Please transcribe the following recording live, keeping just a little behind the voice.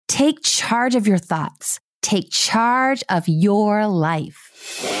Take charge of your thoughts. Take charge of your life.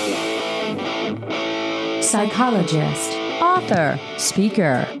 Psychologist, author,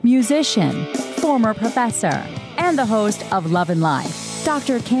 speaker, musician, former professor, and the host of Love and Life,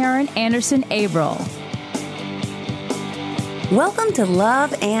 Dr. Karen Anderson Averill. Welcome to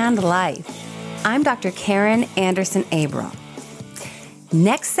Love and Life. I'm Dr. Karen Anderson Averill.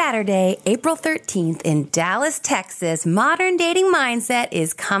 Next Saturday, April 13th in Dallas, Texas, Modern Dating Mindset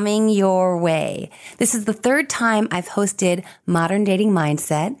is coming your way. This is the third time I've hosted Modern Dating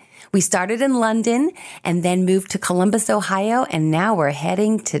Mindset. We started in London and then moved to Columbus, Ohio, and now we're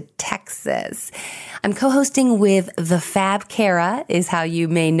heading to Texas. I'm co-hosting with the Fab Kara, is how you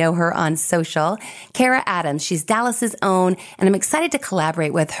may know her on social. Kara Adams, she's Dallas's own, and I'm excited to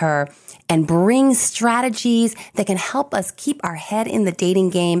collaborate with her and bring strategies that can help us keep our head in the dating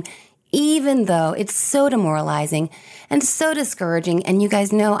game, even though it's so demoralizing and so discouraging. And you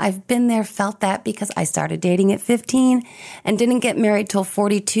guys know I've been there, felt that, because I started dating at 15 and didn't get married till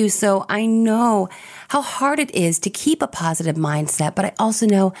 42. So I know how hard it is to keep a positive mindset, but I also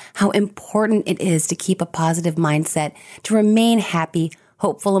know how important it is to keep a positive mindset, to remain happy,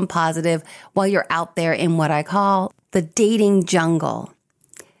 hopeful, and positive while you're out there in what I call the dating jungle.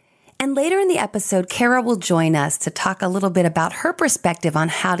 And later in the episode, Kara will join us to talk a little bit about her perspective on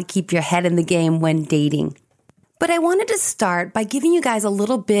how to keep your head in the game when dating. But I wanted to start by giving you guys a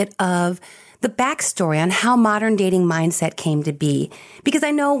little bit of the backstory on how Modern Dating Mindset came to be. Because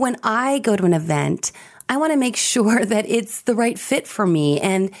I know when I go to an event, I want to make sure that it's the right fit for me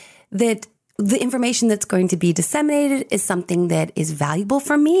and that the information that's going to be disseminated is something that is valuable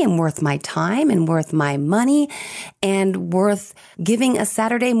for me and worth my time and worth my money and worth giving a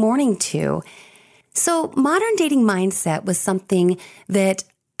Saturday morning to. So Modern Dating Mindset was something that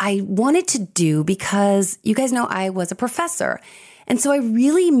I wanted to do because you guys know I was a professor. And so I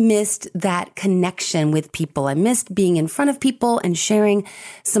really missed that connection with people. I missed being in front of people and sharing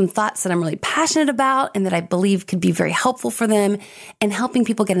some thoughts that I'm really passionate about and that I believe could be very helpful for them, and helping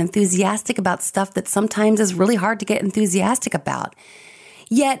people get enthusiastic about stuff that sometimes is really hard to get enthusiastic about.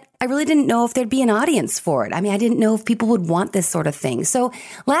 Yet I really didn't know if there'd be an audience for it. I mean, I didn't know if people would want this sort of thing. So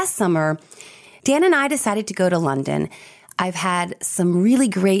last summer, Dan and I decided to go to London. I've had some really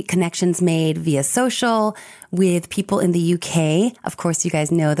great connections made via social with people in the UK. Of course, you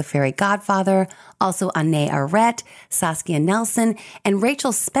guys know the Fairy Godfather, also Anne Arret, Saskia Nelson, and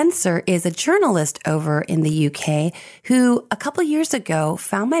Rachel Spencer is a journalist over in the UK who a couple years ago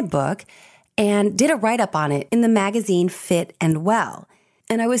found my book and did a write-up on it in the magazine Fit and Well.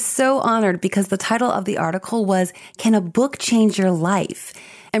 And I was so honored because the title of the article was, "Can a Book Change Your Life?"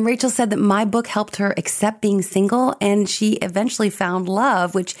 And Rachel said that my book helped her accept being single, and she eventually found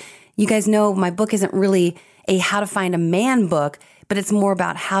love, which you guys know my book isn't really a how to find a man book, but it's more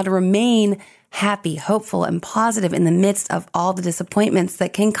about how to remain happy, hopeful, and positive in the midst of all the disappointments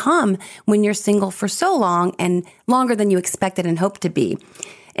that can come when you're single for so long and longer than you expected and hoped to be.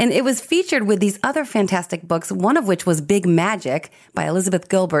 And it was featured with these other fantastic books, one of which was Big Magic by Elizabeth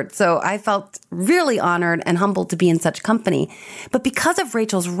Gilbert. So I felt really honored and humbled to be in such company. But because of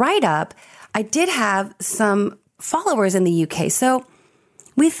Rachel's write-up, I did have some followers in the UK. So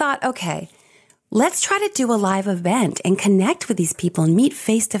we thought, okay, let's try to do a live event and connect with these people and meet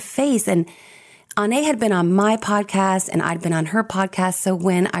face to face. And Anne had been on my podcast and I'd been on her podcast. So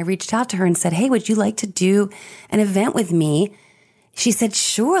when I reached out to her and said, hey, would you like to do an event with me? She said,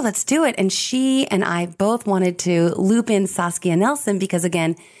 sure, let's do it. And she and I both wanted to loop in Saskia Nelson because,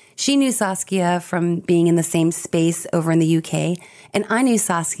 again, she knew Saskia from being in the same space over in the UK. And I knew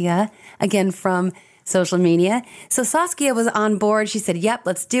Saskia, again, from social media. So Saskia was on board. She said, yep,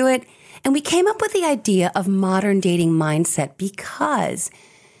 let's do it. And we came up with the idea of Modern Dating Mindset because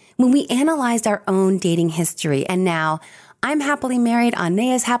when we analyzed our own dating history, and now I'm happily married, Anne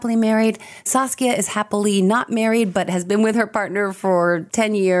is happily married, Saskia is happily not married, but has been with her partner for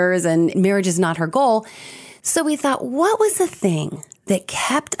 10 years and marriage is not her goal. So we thought, what was the thing that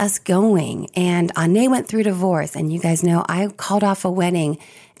kept us going? And Anne went through divorce, and you guys know I called off a wedding,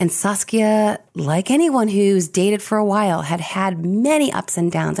 and Saskia, like anyone who's dated for a while, had had many ups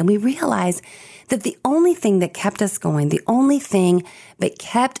and downs. And we realized that the only thing that kept us going, the only thing that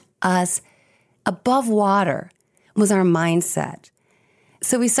kept us above water was our mindset.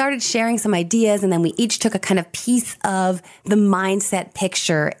 So we started sharing some ideas, and then we each took a kind of piece of the mindset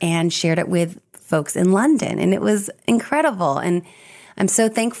picture and shared it with folks in London. And it was incredible. And I'm so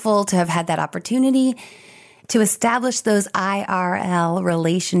thankful to have had that opportunity to establish those IRL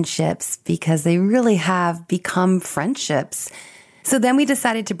relationships because they really have become friendships So then we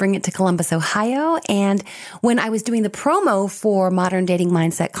decided to bring it to Columbus, Ohio. And when I was doing the promo for Modern Dating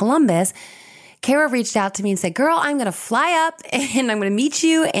Mindset Columbus, Kara reached out to me and said, girl, I'm going to fly up and I'm going to meet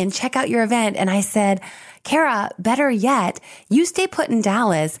you and check out your event. And I said, Kara, better yet, you stay put in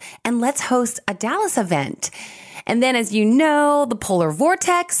Dallas and let's host a Dallas event. And then, as you know, the polar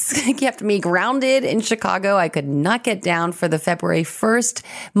vortex kept me grounded in Chicago. I could not get down for the February 1st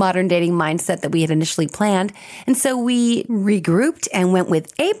Modern Dating Mindset that we had initially planned. And so we regrouped and went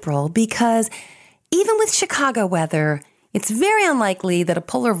with April because even with Chicago weather, it's very unlikely that a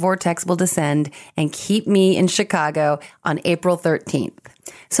polar vortex will descend and keep me in Chicago on April 13th.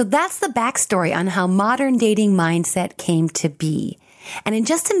 So that's the backstory on how Modern Dating Mindset came to be. And in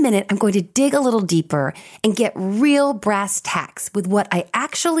just a minute, I'm going to dig a little deeper and get real brass tacks with what I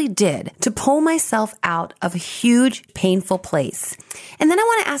actually did to pull myself out of a huge, painful place. And then I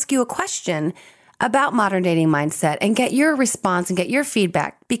want to ask you a question about Modern Dating Mindset and get your response and get your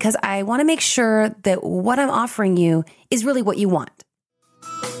feedback because I want to make sure that what I'm offering you is really what you want.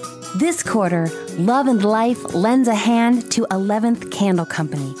 This quarter, Love and Life lends a hand to 11th Candle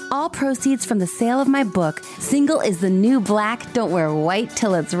Company. All proceeds from the sale of my book, Single is the New Black, Don't Wear White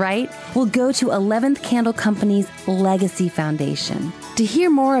Till It's Right, will go to 11th Candle Company's Legacy Foundation. To hear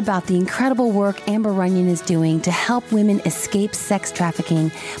more about the incredible work Amber Runyon is doing to help women escape sex trafficking,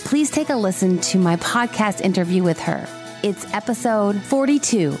 please take a listen to my podcast interview with her. It's episode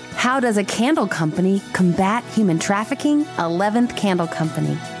 42, How Does a Candle Company Combat Human Trafficking? 11th Candle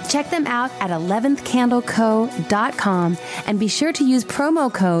Company. Check them out at 11thcandleco.com and be sure to use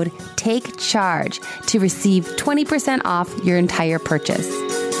promo code TAKECHARGE to receive 20% off your entire purchase.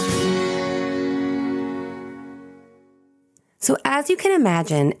 So as you can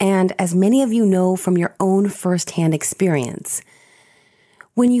imagine, and as many of you know from your own firsthand experience,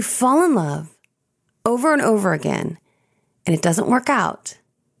 when you fall in love over and over again, and it doesn't work out,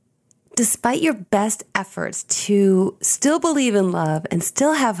 despite your best efforts to still believe in love and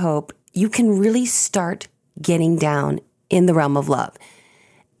still have hope, you can really start getting down in the realm of love.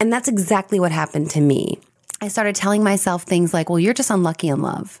 And that's exactly what happened to me. I started telling myself things like, well, you're just unlucky in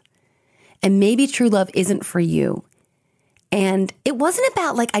love. And maybe true love isn't for you. And it wasn't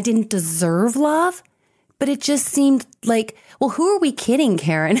about like I didn't deserve love, but it just seemed like, well, who are we kidding,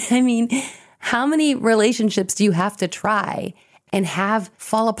 Karen? I mean, how many relationships do you have to try and have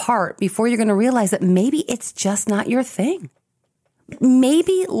fall apart before you're going to realize that maybe it's just not your thing?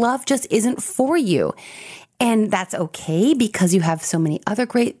 Maybe love just isn't for you. And that's okay because you have so many other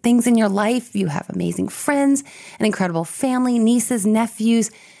great things in your life. You have amazing friends, an incredible family, nieces,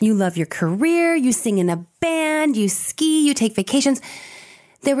 nephews. You love your career. You sing in a band. You ski. You take vacations.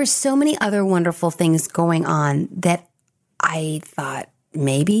 There were so many other wonderful things going on that I thought,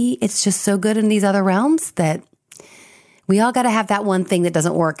 maybe it's just so good in these other realms that we all got to have that one thing that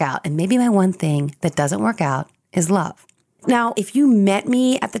doesn't work out. And maybe my one thing that doesn't work out is love. Now, if you met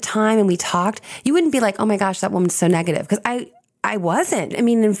me at the time and we talked, you wouldn't be like, oh my gosh, that woman's so negative. Because I wasn't. I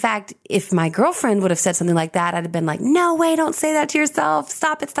mean, in fact, if my girlfriend would have said something like that, I'd have been like, no way, don't say that to yourself.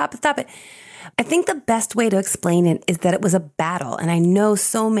 Stop it, stop it, stop it. I think the best way to explain it is that it was a battle. And I know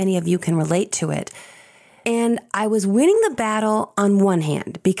so many of you can relate to it. And I was winning the battle on one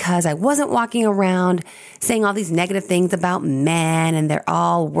hand because I wasn't walking around saying all these negative things about men and they're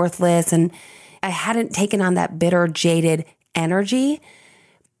all worthless. And I hadn't taken on that bitter, jaded energy.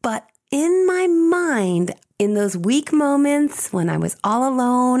 But in my mind, in those weak moments when I was all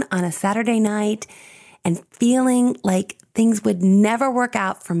alone on a Saturday night and feeling like things would never work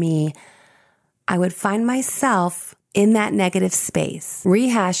out for me, I would find myself in that negative space,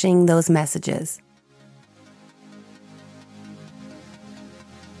 rehashing those messages.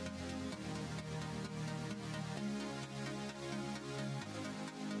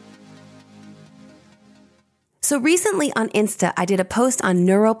 So recently on Insta, I did a post on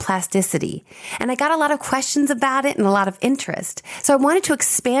neuroplasticity, and I got a lot of questions about it and a lot of interest. So I wanted to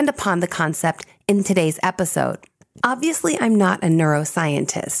expand upon the concept in today's episode. Obviously, I'm not a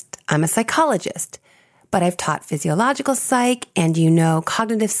neuroscientist. I'm a psychologist, but I've taught physiological psych, and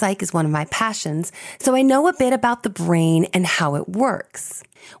cognitive psych is one of my passions. So I know a bit about the brain and how it works.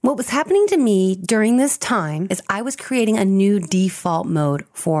 What was happening to me during this time is I was creating a new default mode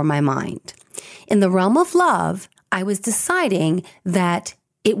for my mind. In the realm of love, I was deciding that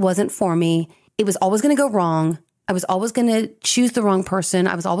it wasn't for me. It was always going to go wrong. I was always going to choose the wrong person.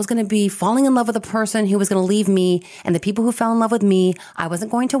 I was always going to be falling in love with a person who was going to leave me. And the people who fell in love with me, I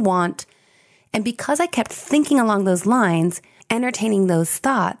wasn't going to want. And because I kept thinking along those lines, entertaining those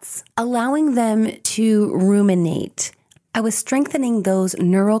thoughts, allowing them to ruminate, I was strengthening those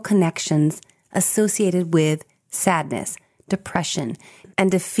neural connections associated with sadness, depression,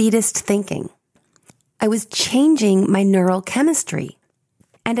 and defeatist thinking. I was changing my neurochemistry.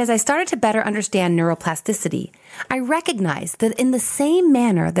 And as I started to better understand neuroplasticity, I recognized that in the same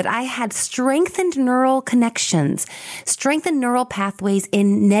manner that I had strengthened neural connections, strengthened neural pathways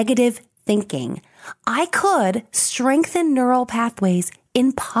in negative thinking, I could strengthen neural pathways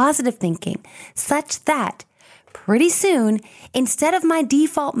in positive thinking, such that pretty soon, instead of my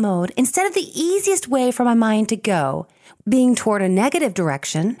default mode, instead of the easiest way for my mind to go, being toward a negative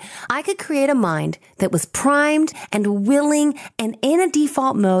direction, I could create a mind that was primed and willing and in a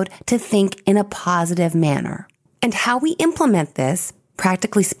default mode to think in a positive manner. And how we implement this,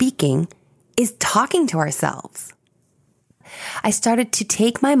 practically speaking, is talking to ourselves. I started to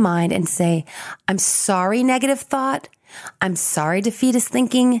take my mind and say, I'm sorry, negative thought. I'm sorry, defeatist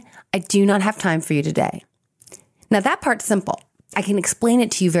thinking. I do not have time for you today. Now that part's simple. I can explain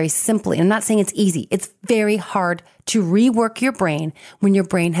it to you very simply. I'm not saying it's easy. It's very hard to rework your brain when your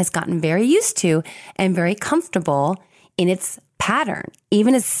brain has gotten very used to and very comfortable in its pattern.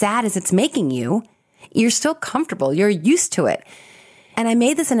 Even as sad as it's making you, you're still comfortable. You're used to it. And I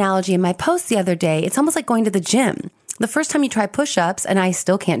made this analogy in my post the other day. It's almost like going to the gym. The first time you try push-ups, and I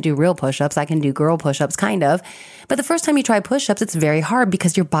still can't do real push-ups, I can do girl push-ups kind of, but the first time you try push-ups, it's very hard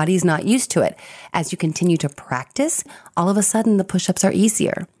because your body's not used to it. As you continue to practice, all of a sudden the push-ups are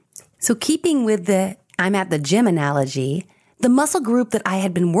easier. So keeping with the I'm at the gym analogy, the muscle group that I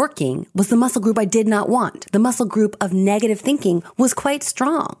had been working was the muscle group I did not want. The muscle group of negative thinking was quite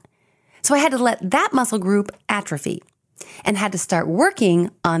strong. So I had to let that muscle group atrophy and had to start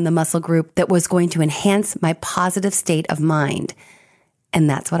working on the muscle group that was going to enhance my positive state of mind. And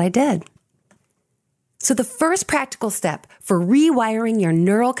that's what I did. So the first practical step for rewiring your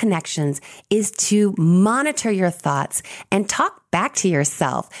neural connections is to monitor your thoughts and talk back to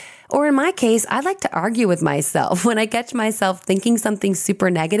yourself. Or in my case, I like to argue with myself. When I catch myself thinking something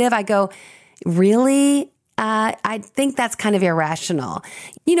super negative, I go, really? I think that's kind of irrational.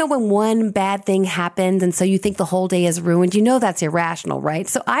 You know, when one bad thing happens and so you think the whole day is ruined, you know that's irrational, right?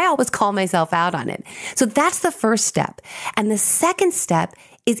 So I always call myself out on it. So that's the first step. And the second step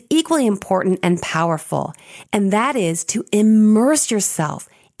is equally important and powerful. And that is to immerse yourself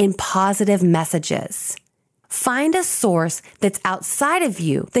in positive messages. Find a source that's outside of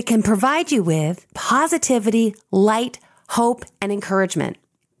you that can provide you with positivity, light, hope, and encouragement.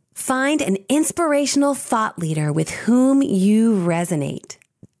 Find an inspirational thought leader with whom you resonate.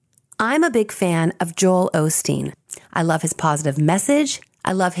 I'm a big fan of Joel Osteen. I love his positive message.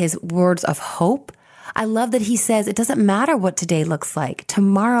 I love his words of hope. I love that he says it doesn't matter what today looks like.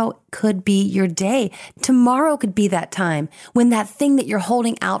 Tomorrow could be your day. Tomorrow could be that time when that thing that you're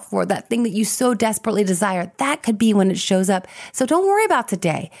holding out for, that thing that you so desperately desire, that could be when it shows up. So don't worry about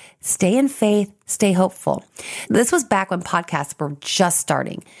today. Stay in faith, stay hopeful. This was back when podcasts were just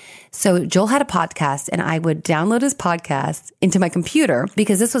starting. So Joel had a podcast and I would download his podcast into my computer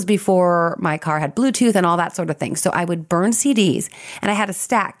because this was before my car had Bluetooth and all that sort of thing. So I would burn CDs and I had a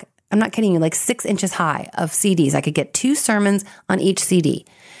stack. I'm not kidding you, like 6 inches high of CDs. I could get 2 sermons on each CD.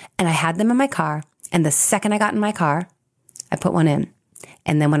 And I had them in my car. And the second I got in my car, I put one in.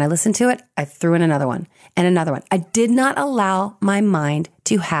 And then when I listened to it, I threw in another one and another one. I did not allow my mind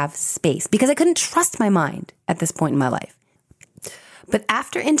to have space because I couldn't trust my mind at this point in my life. But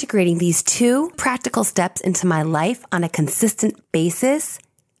after integrating these 2 practical steps into my life on a consistent basis,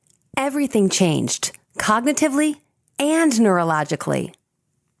 everything changed cognitively and neurologically.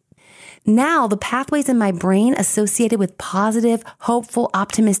 Now, the pathways in my brain associated with positive, hopeful,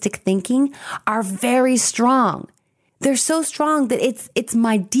 optimistic thinking are very strong. They're so strong that it's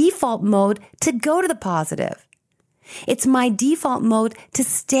my default mode to go to the positive. It's my default mode to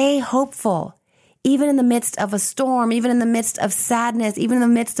stay hopeful, even in the midst of a storm, even in the midst of sadness, even in the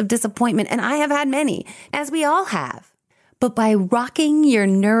midst of disappointment. And I have had many, as we all have. But by rocking your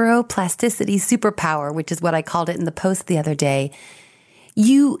neuroplasticity superpower, which is what I called it in the post the other day,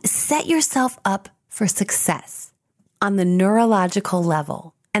 you set yourself up for success on the neurological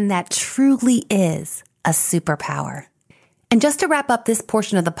level, and that truly is a superpower. And just to wrap up this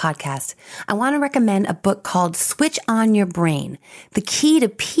portion of the podcast, I want to recommend a book called Switch On Your Brain, The Key to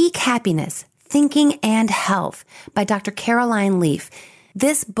Peak Happiness, Thinking and Health by Dr. Caroline Leaf.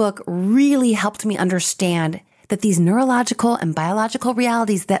 This book really helped me understand that these neurological and biological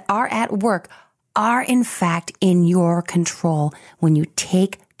realities that are at work are in fact in your control when you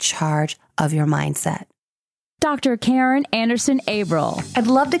take charge of your mindset. Dr. Karen Anderson Averill. I'd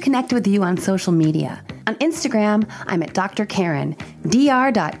love to connect with you on social media. On Instagram, I'm at Dr. Karen,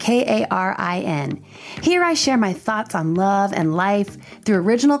 dr.karin. Here I share my thoughts on love and life through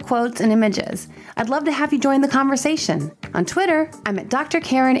original quotes and images. I'd love to have you join the conversation. On Twitter, I'm at Dr.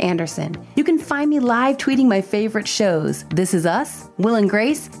 Karen Anderson. You can find me live tweeting my favorite shows, This Is Us, Will and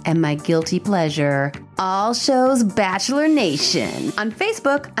Grace, and My Guilty Pleasure. All shows Bachelor Nation. On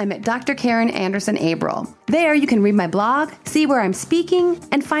Facebook, I'm at Dr. Karen Anderson Abril. There you can read my blog, see where I'm speaking,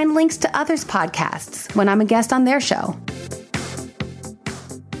 and find links to others' podcasts when I'm a guest on their show.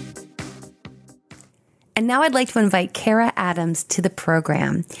 And now I'd like to invite Kara Adams to the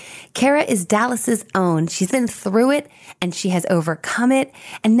program. Kara is Dallas's own. She's been through it and she has overcome it.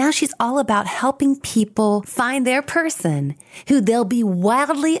 And now she's all about helping people find their person who they'll be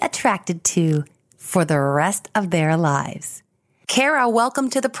wildly attracted to for the rest of their lives. Kara, welcome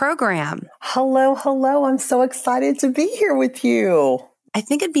to the program. Hello. I'm so excited to be here with you. I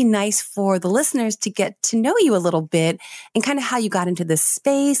think it'd be nice for the listeners to get to know you a little bit and kind of how you got into this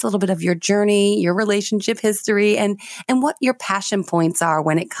space, a little bit of your journey, your relationship history, and what your passion points are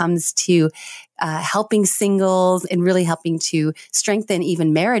when it comes to helping singles and really helping to strengthen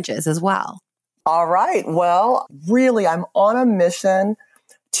even marriages as well. All right. Well, really, I'm on a mission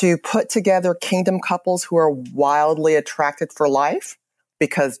to put together kingdom couples who are wildly attracted for life,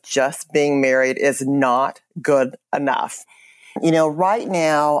 because just being married is not good enough. You know, right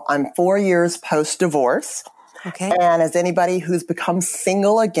now I'm 4 years post-divorce. Okay. And as anybody who's become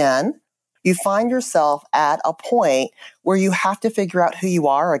single again, you find yourself at a point where you have to figure out who you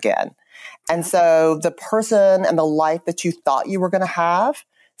are again. And so the person and the life that you thought you were going to have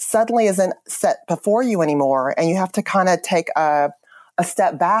suddenly isn't set before you anymore. And you have to kind of take a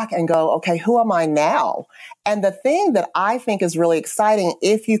step back and go, okay, who am I now? And the thing that I think is really exciting,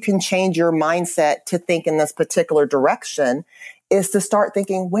 if you can change your mindset to think in this particular direction, is to start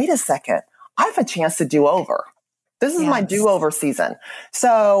thinking, wait a second, I have a chance to do over. This is my do-over season.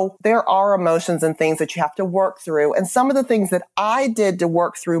 So there are emotions and things that you have to work through. And some of the things that I did to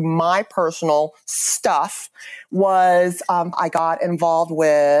work through my personal stuff was I got involved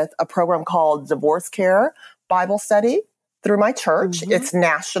with a program called Divorce Care Bible Study through my church. Mm-hmm. It's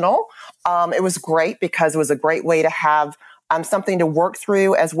national. It was great because it was a great way to have something to work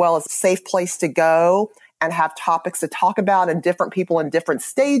through, as well as a safe place to go and have topics to talk about, and different people in different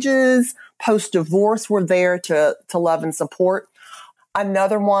stages. Post-divorce were there to love and support.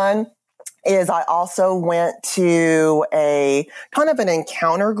 Another one is I also went to a kind of an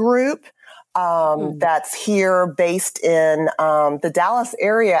encounter group that's here based in the Dallas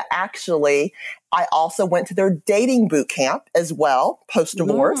area, actually. I also went to their dating boot camp as well,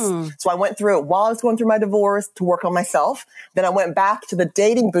 post-divorce. So I went through it while I was going through my divorce to work on myself. Then I went back to the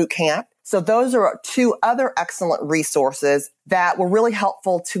dating boot camp. So those are two other excellent resources that were really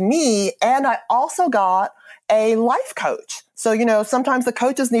helpful to me. And I also got a life coach. So, you know, sometimes the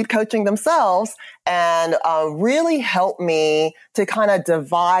coaches need coaching themselves, and really helped me to kind of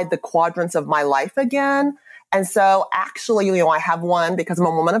divide the quadrants of my life again. And so actually, you know, I have one because I'm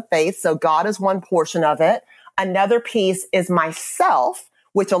a woman of faith. So God is one portion of it. Another piece is myself,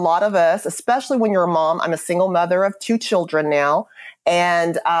 which a lot of us, especially when you're a mom, I'm a single mother of 2 children now.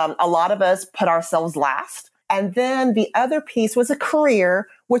 And a lot of us put ourselves last. And then the other piece was a career,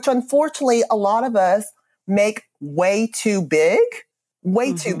 which unfortunately a lot of us make way too big.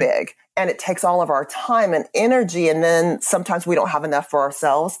 And it takes all of our time and energy. And then sometimes we don't have enough for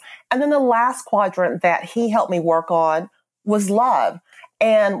ourselves. And then the last quadrant that he helped me work on was love.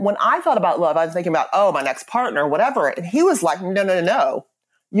 And when I thought about love, I was thinking about, oh, my next partner, whatever. And he was like, no.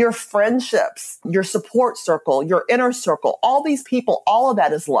 Your friendships, your support circle, your inner circle, all these people, all of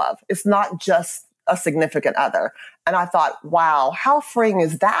that is love. It's not just a significant other. And I thought, wow, how freeing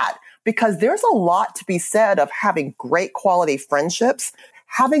is that? Because there's a lot to be said of having great quality friendships,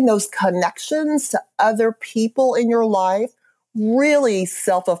 having those connections to other people in your life, really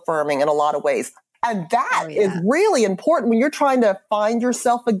self-affirming in a lot of ways. And that is really important when you're trying to find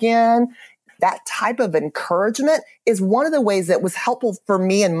yourself again. That type of encouragement is one of the ways that was helpful for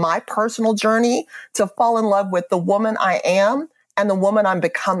me in my personal journey to fall in love with the woman I am and the woman I'm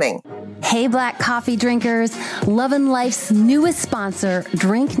becoming. Hey, Black coffee drinkers. Love and Life's newest sponsor,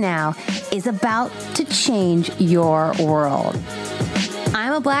 Drink Now, is about to change your world.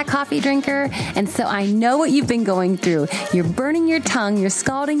 I'm a black coffee drinker, and so I know what you've been going through. You're burning your tongue, you're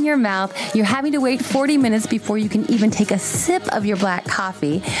scalding your mouth, you're having to wait 40 minutes before you can even take a sip of your black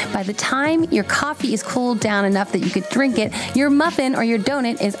coffee. By the time your coffee is cooled down enough that you could drink it, your muffin or your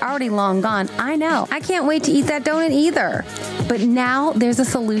donut is already long gone. I know. I can't wait to eat that donut either. But now there's a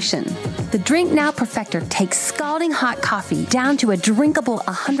solution. The Drink Now Perfector takes scalding hot coffee down to a drinkable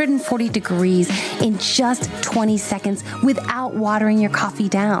 140 degrees in just 20 seconds without watering your coffee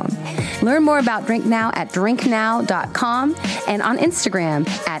down. Learn more about Drink Now at drinknow.com and on Instagram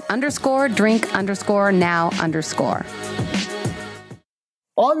at _drink_now_.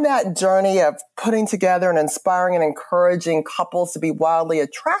 On that journey of putting together and inspiring and encouraging couples to be wildly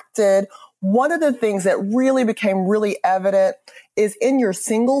attracted, one of the things that really became really evident is in your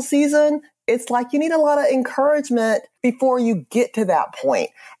single season, it's like you need a lot of encouragement before you get to that point.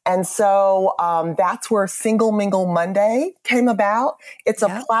 And so that's where Single Mingle Monday came about. It's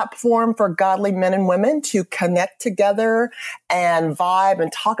a platform for godly men and women to connect together and vibe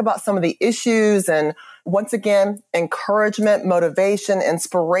and talk about some of the issues. And once again, encouragement, motivation,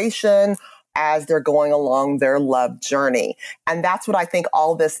 inspiration as they're going along their love journey. And that's what I think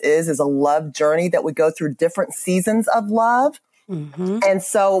all this is a love journey that we go through different seasons of love. Mm-hmm. And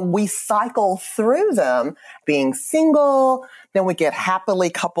so we cycle through them being single, then we get happily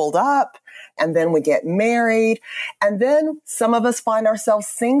coupled up, and then we get married. And then some of us find ourselves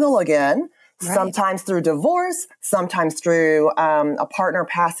single again, sometimes through divorce, sometimes through a partner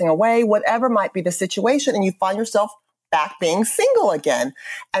passing away, whatever might be the situation. And you find yourself back being single again.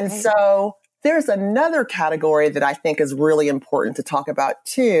 And so there's another category that I think is really important to talk about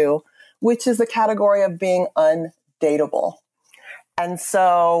too, which is the category of being undateable. And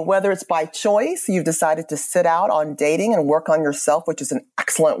so whether it's by choice, you've decided to sit out on dating and work on yourself, which is an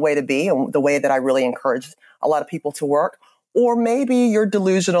excellent way to be and the way that I really encourage a lot of people to work. Or maybe you're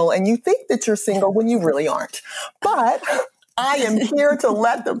delusional and you think that you're single when you really aren't. But I am here to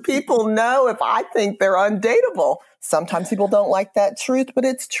let the people know if I think they're undateable. Sometimes people don't like that truth, but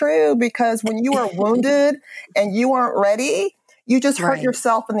it's true because when you are wounded and you aren't ready, you just hurt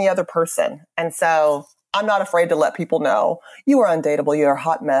yourself and the other person. And so I'm not afraid to let people know you are undateable, you're a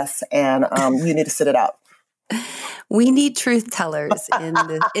hot mess, and you need to sit it out. We need truth tellers in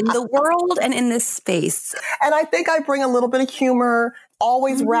the world and in this space. And I think I bring a little bit of humor,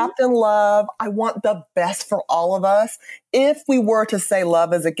 always wrapped in love. I want the best for all of us. If we were to say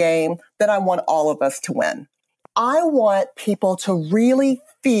love is a game, then I want all of us to win. I want people to really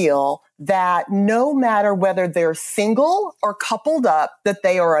feel that no matter whether they're single or coupled up, that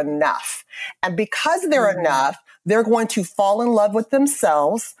they are enough. And because they're enough, they're going to fall in love with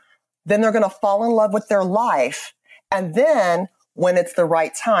themselves. Then they're going to fall in love with their life. And then when it's the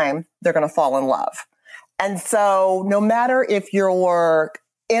right time, they're going to fall in love. And so no matter if you're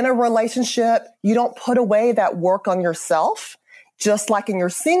in a relationship, you don't put away that work on yourself. Just like in your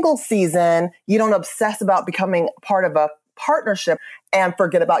single season, you don't obsess about becoming part of a partnership and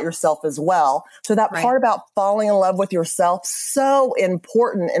forget about yourself as well. So that part about falling in love with yourself, so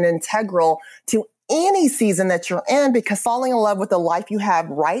important and integral to any season that you're in, because falling in love with the life you have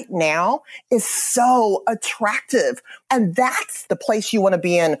right now is so attractive. And that's the place you want to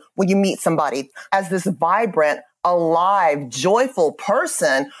be in when you meet somebody as this vibrant, alive, joyful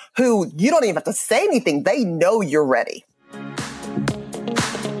person who you don't even have to say anything. They know you're ready.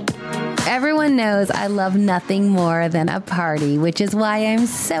 Everyone knows I love nothing more than a party, which is why I'm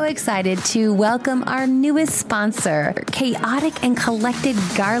so excited to welcome our newest sponsor, Chaotic and Collected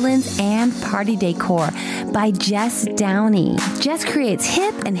Garlands and Party Decor by Jess Downey. Jess creates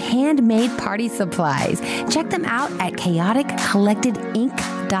hip and handmade party supplies. Check them out at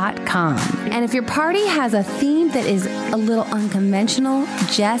chaoticcollectedinc.com. And if your party has a theme that is a little unconventional,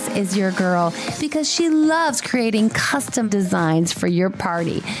 Jess is your girl because she loves creating custom designs for your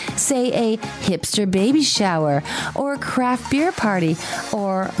party. Say a hipster baby shower or a craft beer party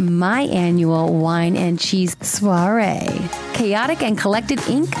or my annual wine and cheese soiree.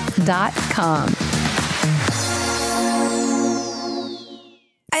 chaoticandcollectedinc.com.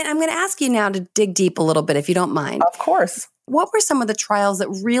 And I'm going to ask you now to dig deep a little bit, if you don't mind. Of course. What were some of the trials that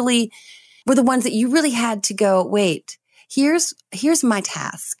really were the ones that you really had to go, wait, here's my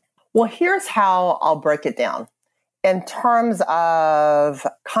task? Well, here's how I'll break it down. In terms of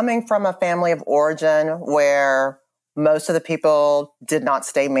coming from a family of origin where most of the people did not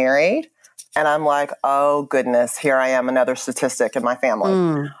stay married, and I'm like, oh goodness, here I am, another statistic in my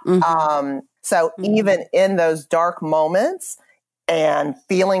family. So even in those dark moments and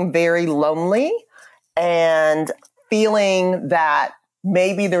feeling very lonely and feeling that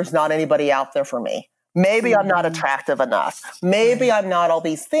maybe there's not anybody out there for me. Maybe I'm not attractive enough. Maybe I'm not all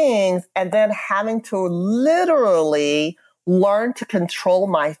these things. And then having to literally learn to control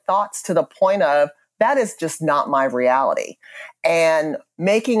my thoughts to the point of that is just not my reality. And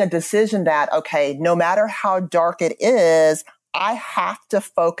making a decision that, okay, no matter how dark it is, I have to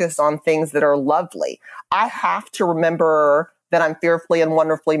focus on things that are lovely. I have to remember that I'm fearfully and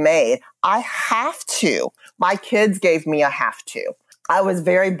wonderfully made. I have to. My kids gave me a have to. I was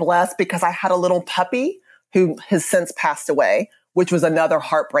very blessed because I had a little puppy who has since passed away which was another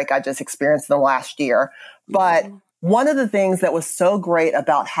heartbreak I just experienced in the last year. But one of the things that was so great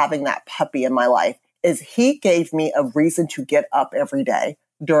about having that puppy in my life is he gave me a reason to get up every day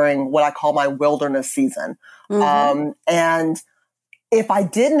during what I call my wilderness season. And if I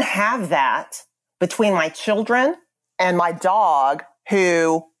didn't have that between my children and my dog,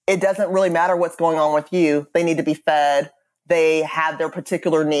 who it doesn't really matter what's going on with you, they need to be fed. They have their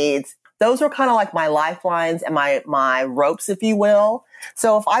particular needs. Those are kind of like my lifelines and my ropes, if you will.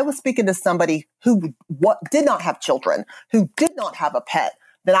 So if I was speaking to somebody who did not have children, who did not have a pet,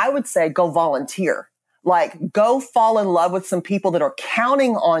 then I would say, go volunteer. Like, go fall in love with some people that are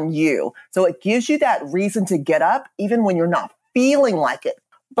counting on you. So it gives you that reason to get up, even when you're not feeling like it.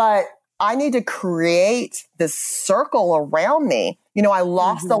 But I need to create this circle around me. You know, I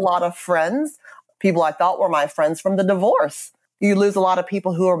lost a lot of friends, people I thought were my friends from the divorce. You lose a lot of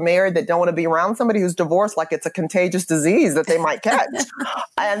people who are married that don't want to be around somebody who's divorced, like it's a contagious disease that they might catch.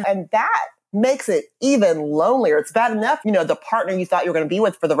 and that makes it even lonelier. It's bad enough, you know, the partner you thought you were going to be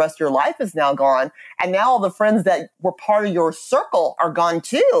with for the rest of your life is now gone. And now all the friends that were part of your circle are gone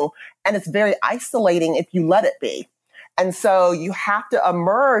too. And it's very isolating if you let it be. And so you have to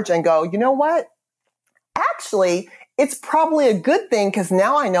emerge and go, you know what? Actually, it's probably a good thing because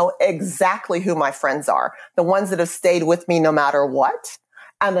now I know exactly who my friends are, the ones that have stayed with me no matter what,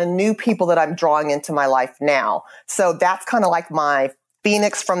 and the new people that I'm drawing into my life now. So that's kind of like my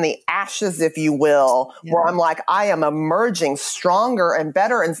phoenix from the ashes, if you will, where I'm like, I am emerging stronger and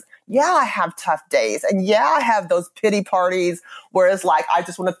better. And yeah, I have tough days. And yeah, I have those pity parties where it's like, I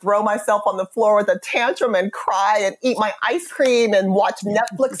just want to throw myself on the floor with a tantrum and cry and eat my ice cream and watch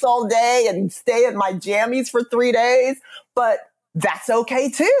Netflix all day and stay at my jammies for 3 days. But that's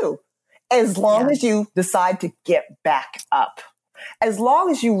okay too, as long as you decide to get back up. As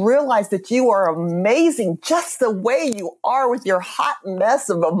long as you realize that you are amazing just the way you are with your hot mess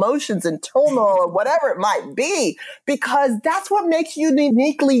of emotions and turmoil or whatever it might be, because that's what makes you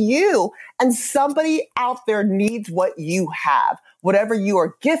uniquely you. And somebody out there needs what you have, whatever you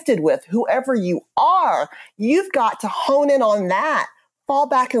are gifted with, whoever you are. You've got to hone in on that, fall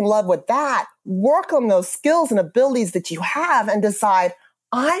back in love with that, work on those skills and abilities that you have and decide,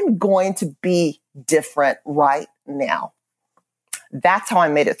 I'm going to be different right now. That's how I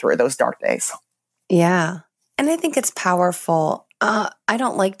made it through those dark days. Yeah. And I think it's powerful. I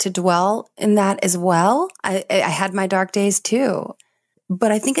don't like to dwell in that as well. I had my dark days too.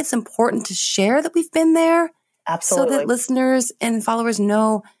 But I think it's important to share that we've been there. Absolutely. So that listeners and followers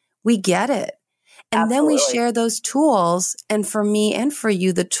know we get it. And then we share those tools. And for me and for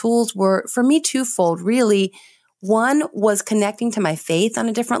you, the tools were, for me, twofold, really. One was connecting to my faith on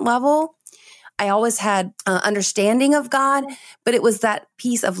a different level. I always had understanding of God, but it was that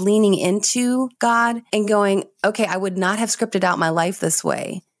piece of leaning into God and going, okay, I would not have scripted out my life this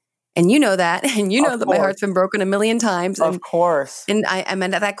way. And you know that, and you know that my heart's been broken a million times. Of course. And I'm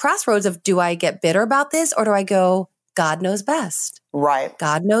at that crossroads of, do I get bitter about this or do I go, God knows best? Right.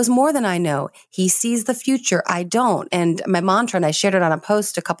 God knows more than I know. He sees the future. I don't. And my mantra, and I shared it on a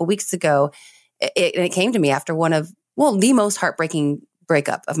post a couple weeks ago, it came to me after one of, the most heartbreaking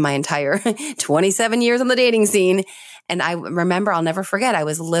breakup of my entire 27 years on the dating scene. And I remember, I'll never forget, I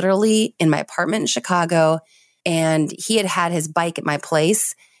was literally in my apartment in Chicago and he had his bike at my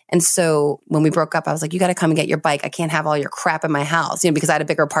place. And so when we broke up, I was like, you got to come and get your bike. I can't have all your crap in my house, because I had a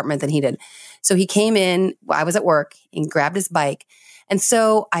bigger apartment than he did. So he came in, I was at work, and grabbed his bike. And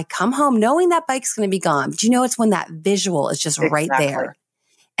so I come home knowing that bike's going to be gone. But it's when that visual is just right there.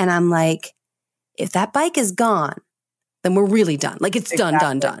 And I'm like, if that bike is gone, then we're really done. Like it's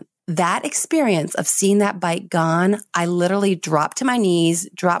done. That experience of seeing that bike gone, I literally dropped to my knees,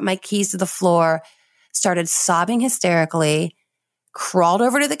 dropped my keys to the floor, started sobbing hysterically, crawled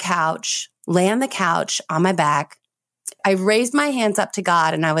over to the couch, lay on the couch on my back. I raised my hands up to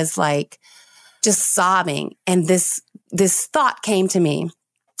God and I was like, just sobbing. And this thought came to me.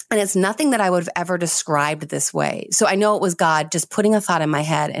 And it's nothing that I would have ever described this way. So I know it was God just putting a thought in my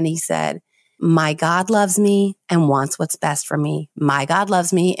head. And he said, my God loves me and wants what's best for me. My God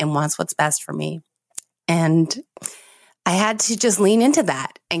loves me and wants what's best for me. And I had to just lean into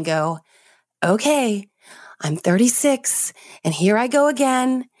that and go, okay, I'm 36 and here I go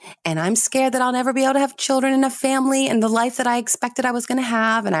again. And I'm scared that I'll never be able to have children and a family and the life that I expected I was going to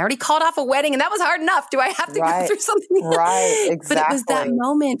have. And I already called off a wedding and that was hard enough. Do I have to go through something? Right, exactly. But it was that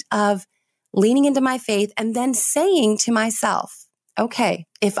moment of leaning into my faith and then saying to myself, okay,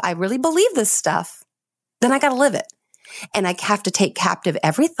 if I really believe this stuff, then I got to live it. And I have to take captive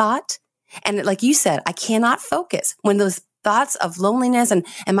every thought. And like you said, I cannot focus when those thoughts of loneliness and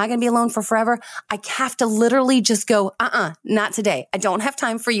am I going to be alone for forever? I have to literally just go, not today. I don't have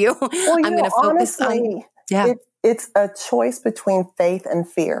time for you. Well, I'm going to focus honestly, on, it's a choice between faith and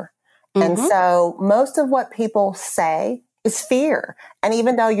fear. And so most of what people say is fear. And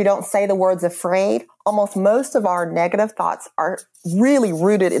even though you don't say the words afraid, almost most of our negative thoughts are really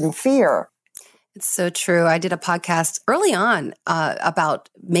rooted in fear. It's so true. I did a podcast early on about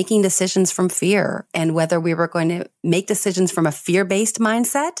making decisions from fear and whether we were going to make decisions from a fear-based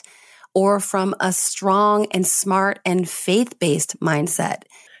mindset or from a strong and smart and faith-based mindset.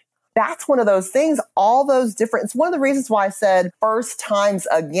 That's one of those things, all those different, it's one of the reasons why I said first times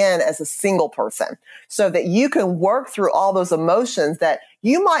again as a single person, so that you can work through all those emotions that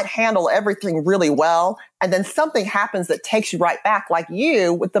you might handle everything really well. And then something happens that takes you right back, like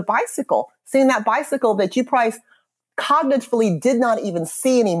you with the bicycle, seeing that bicycle that you probably cognitively did not even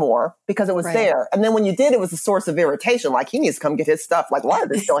see anymore because it was there. And then when you did, it was a source of irritation. Like, he needs to come get his stuff. Like, why is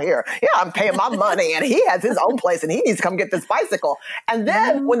this still here? Yeah, I'm paying my money and he has his own place and he needs to come get this bicycle. And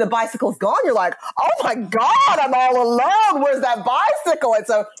then when the bicycle's gone, you're like, oh my God, I'm all alone. Where's that bicycle?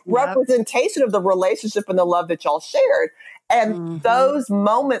 It's a representation of the relationship and the love that y'all shared. And those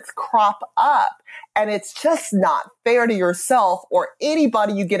moments crop up, and it's just not fair to yourself or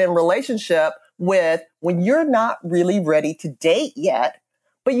anybody you get in relationship with when you're not really ready to date yet,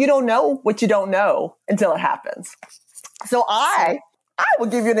 but you don't know what you don't know until it happens. So I will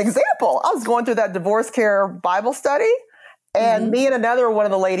give you an example. I was going through that divorce care Bible study, and me and another one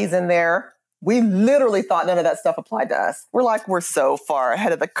of the ladies in there, we literally thought none of that stuff applied to us. We're like, we're so far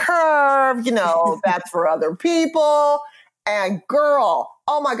ahead of the curve, that's for other people. And girl,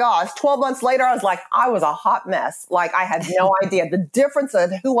 oh my gosh, 12 months later, I was like, I was a hot mess. Like, I had no idea the difference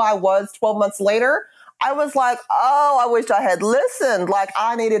of who I was 12 months later. I was like, oh, I wish I had listened. Like,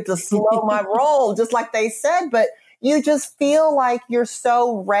 I needed to slow my roll, just like they said. But you just feel like you're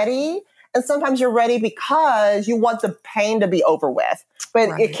so ready. And sometimes you're ready because you want the pain to be over with.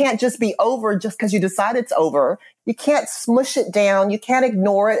 But it can't just be over just because you decide it's over. You can't smush it down. You can't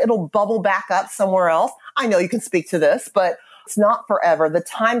ignore it. It'll bubble back up somewhere else. I know you can speak to this, but it's not forever. The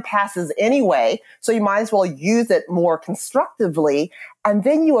time passes anyway. So you might as well use it more constructively. And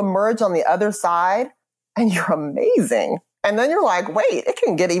then you emerge on the other side and you're amazing. And then you're like, wait, it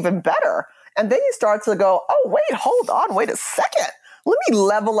can get even better. And then you start to go, oh, wait, hold on, wait a second. Let me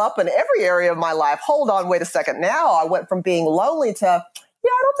level up in every area of my life. Hold on, wait a second. Now I went from being lonely to, I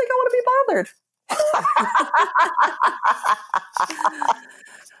don't think I want to be bothered.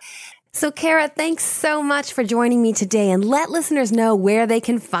 So, Kara, thanks so much for joining me today, and let listeners know where they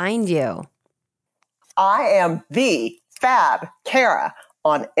can find you. I am the Fab Kara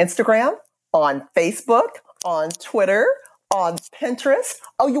on Instagram, on Facebook, on Twitter, on Pinterest.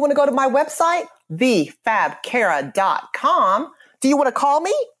 Oh, you want to go to my website? thefabkara.com. Do you want to call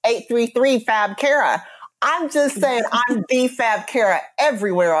me? 833-FAB-KARA. I'm just saying I'm the Fab Kara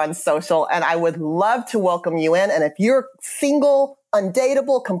everywhere on social, and I would love to welcome you in. And if you're single,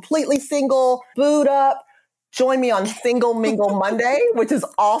 undateable, completely single, booed up, join me on Single Mingle Monday, which is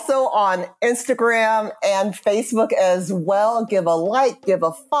also on Instagram and Facebook as well. Give a like, give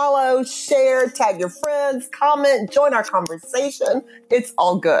a follow, share, tag your friends, comment, join our conversation. It's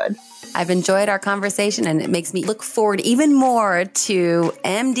all good. I've enjoyed our conversation, and it makes me look forward even more to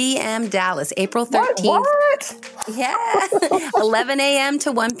MDM Dallas, April 13th. What? Yeah, 11 a.m.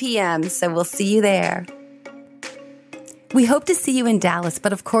 to 1 p.m. So we'll see you there. We hope to see you in Dallas,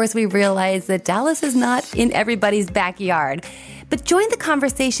 but of course we realize that Dallas is not in everybody's backyard. But join the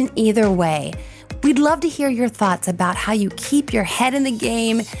conversation either way. We'd love to hear your thoughts about how you keep your head in the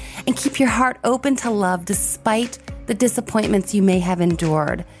game and keep your heart open to love despite the disappointments you may have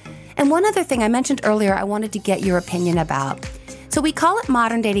endured. And one other thing I mentioned earlier I wanted to get your opinion about. So we call it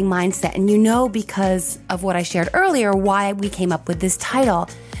Modern Dating Mindset, and you know because of what I shared earlier why we came up with this title.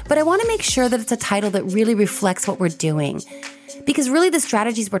 But I want to make sure that it's a title that really reflects what we're doing. Because really the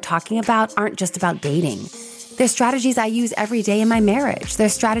strategies we're talking about aren't just about dating. They're strategies I use every day in my marriage. They're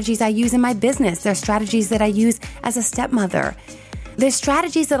strategies I use in my business. They're strategies that I use as a stepmother. They're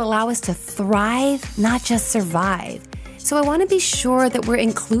strategies that allow us to thrive, not just survive. So I want to be sure that we're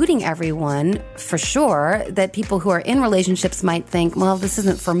including everyone, for sure, that people who are in relationships might think, well, this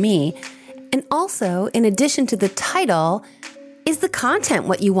isn't for me. And also, in addition to the title, is the content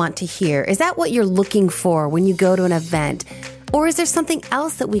what you want to hear? Is that what you're looking for when you go to an event? Or is there something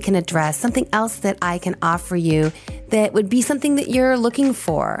else that we can address, something else that I can offer you that would be something that you're looking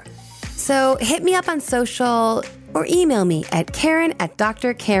for? So hit me up on social or email me at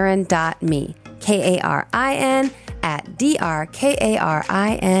Karen@drkarin.me,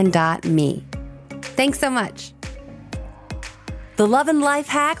 KARIN@DRKARIN.me. Thanks so much. The Love and Life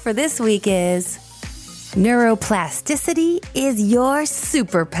hack for this week is neuroplasticity is your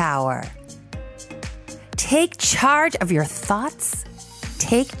superpower. Take charge of your thoughts.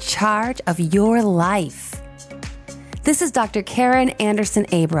 Take charge of your life. This is Dr. Karen Anderson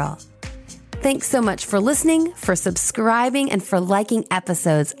Abril. Thanks so much for listening, for subscribing, and for liking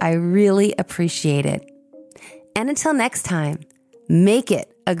episodes. I really appreciate it. And until next time, make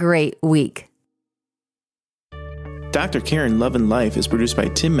it a great week. Dr. Karen Love and Life is produced by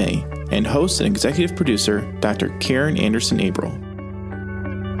Tim May and host and executive producer Dr. Karen Anderson Abril.